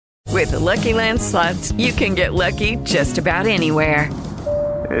With the Lucky Land Slots, you can get lucky just about anywhere.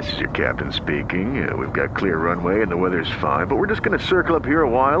 This is your captain speaking. We've got clear runway and the weather's fine, but we're just going to circle up here a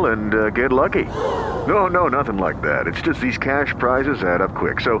while and get lucky. No, nothing like that. It's just these cash prizes add up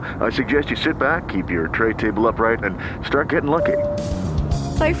quick. So I suggest you sit back, keep your tray table upright, and start getting lucky.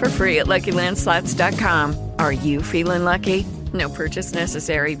 Play for free at LuckyLandSlots.com. Are you feeling lucky? No purchase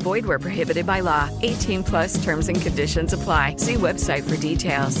necessary. Void where prohibited by law. 18 plus terms and conditions apply. See website for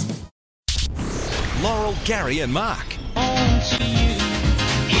details. Laurel, Gary and Mark.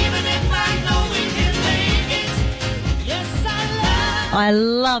 I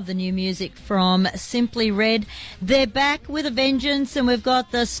love the new music from Simply Red. They're back with a vengeance, and we've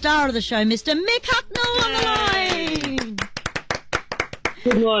got the star of the show, Mr. Mick Hucknall, on the line.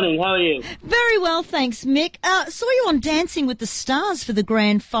 Good morning, how are you? Very well, thanks, Mick. Saw you on Dancing with the Stars for the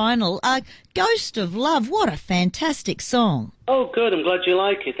grand final. Ghost of Love, what a fantastic song. Oh, good, I'm glad you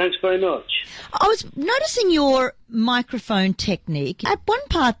like it. Thanks very much. I was noticing your microphone technique. At one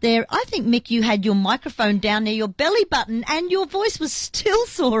part there, I think, Mick, you had your microphone down near your belly button and your voice was still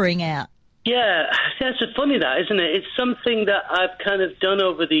soaring out. Yeah, that's funny that, isn't it? It's something that I've kind of done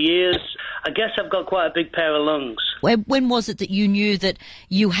over the years. I guess I've got quite a big pair of lungs. When was it that you knew that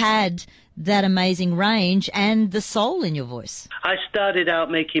you had that amazing range and the soul in your voice? I started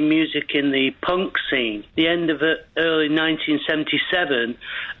out making music in the punk scene. The end of early 1977,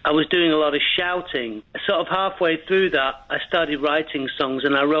 I was doing a lot of shouting. Sort of halfway through that, I started writing songs,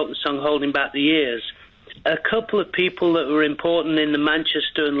 and I wrote the song Holding Back the Years. A couple of people that were important in the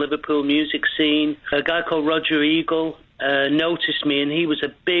Manchester and Liverpool music scene, a guy called Roger Eagle, noticed me, and he was a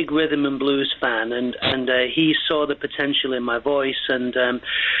big rhythm and blues fan, and he saw the potential in my voice, and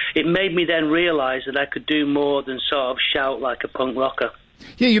it made me then realise that I could do more than sort of shout like a punk rocker.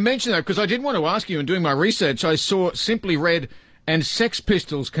 Yeah, you mentioned that because I did want to ask you, in doing my research, I saw Simply Red and Sex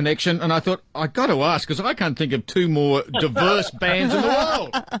Pistols connection, and I thought, I got to ask, because I can't think of two more diverse bands in the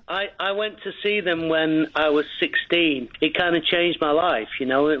world. I went to see them when I was 16. It kind of changed my life, you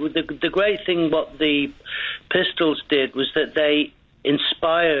know. The great thing what the Pistols did was that they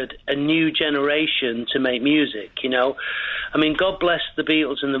inspired a new generation to make music, you know. I mean, God bless the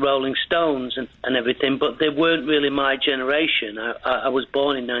Beatles and the Rolling Stones and everything, but they weren't really my generation. I was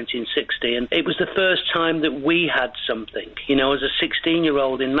born in 1960, and it was the first time that we had something. You know, as a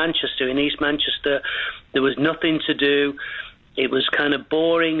 16-year-old in Manchester, in East Manchester, there was nothing to do. It was kind of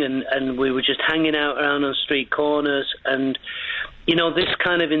boring, and we were just hanging out around on street corners, and you know, this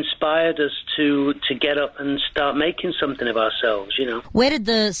kind of inspired us to get up and start making something of ourselves, you know. Where did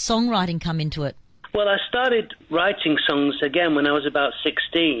the songwriting come into it? Well, I started writing songs again when I was about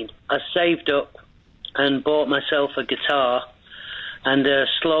 16. I saved up and bought myself a guitar and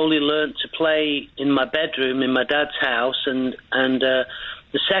slowly learnt to play in my bedroom in my dad's house. And the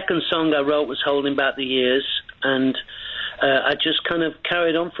second song I wrote was Holding Back the Years, and I just kind of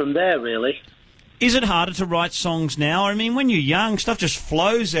carried on from there, really. Is it harder to write songs now? I mean, when you're young, stuff just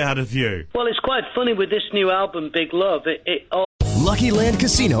flows out of you. Well, it's quite funny with this new album, Big Love. Lucky Land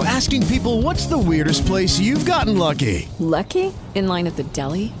Casino, asking people, what's the weirdest place you've gotten lucky? Lucky? In line at the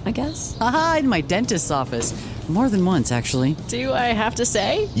deli, I guess? Aha, in my dentist's office. More than once, actually. Do I have to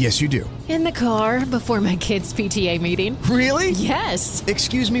say? Yes, you do. In the car before my kids' PTA meeting. Really? Yes.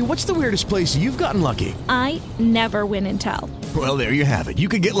 Excuse me, what's the weirdest place you've gotten lucky? I never win and tell. Well, there you have it. You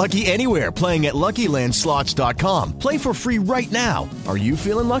can get lucky anywhere, playing at LuckyLandSlots.com. Play for free right now. Are you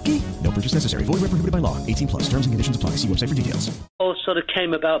feeling lucky? No purchase necessary. Void where prohibited by law. 18 plus. Terms and conditions apply. See website for details. All sort of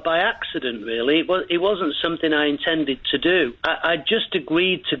came about by accident, really. It wasn't something I intended to do. I just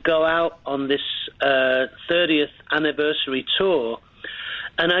agreed to go out on this 30th anniversary tour,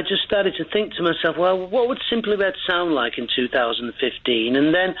 and I just started to think to myself, well, what would Simply Red sound like in 2015?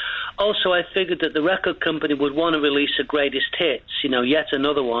 And then also I figured that the record company would want to release a greatest hits, you know, yet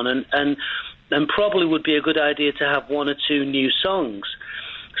another one, and probably would be a good idea to have one or two new songs.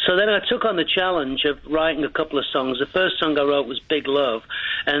 So then I took on the challenge of writing a couple of songs. The first song I wrote was Big Love,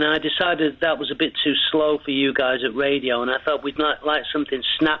 and I decided that was a bit too slow for you guys at radio, and I thought we'd like something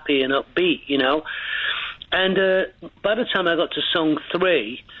snappy and upbeat, you know. And by the time I got to song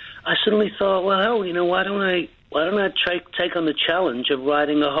 3, I suddenly thought, well, hell, you know, why don't I take on the challenge of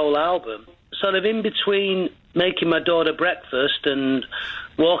writing a whole album? Sort of in between making my daughter breakfast and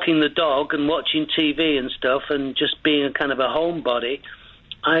walking the dog and watching TV and stuff and just being a kind of a homebody,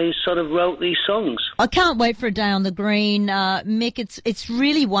 I sort of wrote these songs. I can't wait for a day on the green, Mick. It's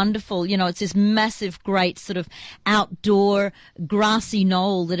really wonderful. You know, it's this massive, great sort of outdoor grassy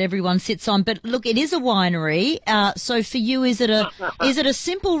knoll that everyone sits on. But look, it is a winery. So for you, is it a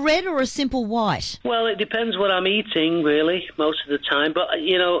simple red or a simple white? Well, it depends what I'm eating, really, most of the time. But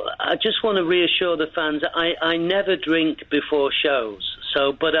you know, I just want to reassure the fans that I never drink before shows.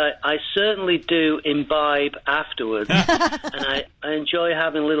 So, but I certainly do imbibe afterwards, and I enjoy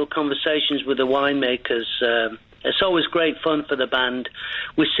having little conversations with the winemakers. It's always great fun for the band.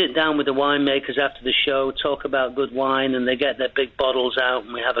 We sit down with the winemakers after the show, talk about good wine, and they get their big bottles out,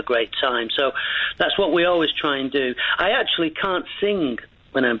 and we have a great time. So that's what we always try and do. I actually can't sing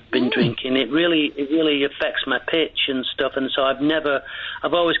when I've been drinking. It really affects my pitch and stuff, and so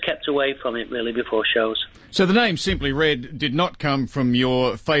I've always kept away from it, really, before shows. So the name Simply Red did not come from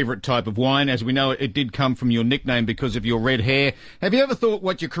your favourite type of wine. As we know, it did come from your nickname because of your red hair. Have you ever thought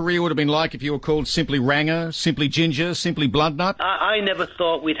what your career would have been like if you were called Simply Ranger, Simply Ginger, Simply Bluntnut? I never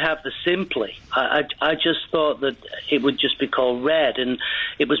thought we'd have the Simply. I just thought that it would just be called Red, and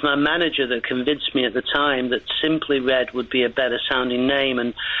it was my manager that convinced me at the time that Simply Red would be a better sounding name,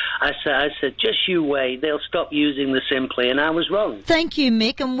 and I said, just you wait, they'll stop using the Simply, and I was wrong. Thank you,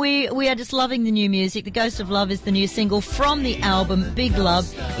 Mick, and we are just loving the new music. The Ghost of Love is the new single from the album Big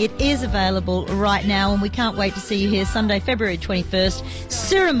Love. It is available right now, and we can't wait to see you here Sunday, February 21st,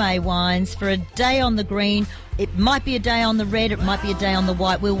 Suramay Wines for a day on the green. It might be a day on the red, it might be a day on the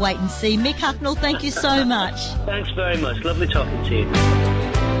white. We'll wait and see. Mick Hucknall, thank you so much. Thanks very much. Lovely talking to you.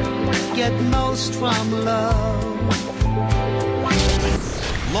 Get most from love.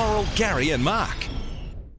 Laurel, Gary and Mark.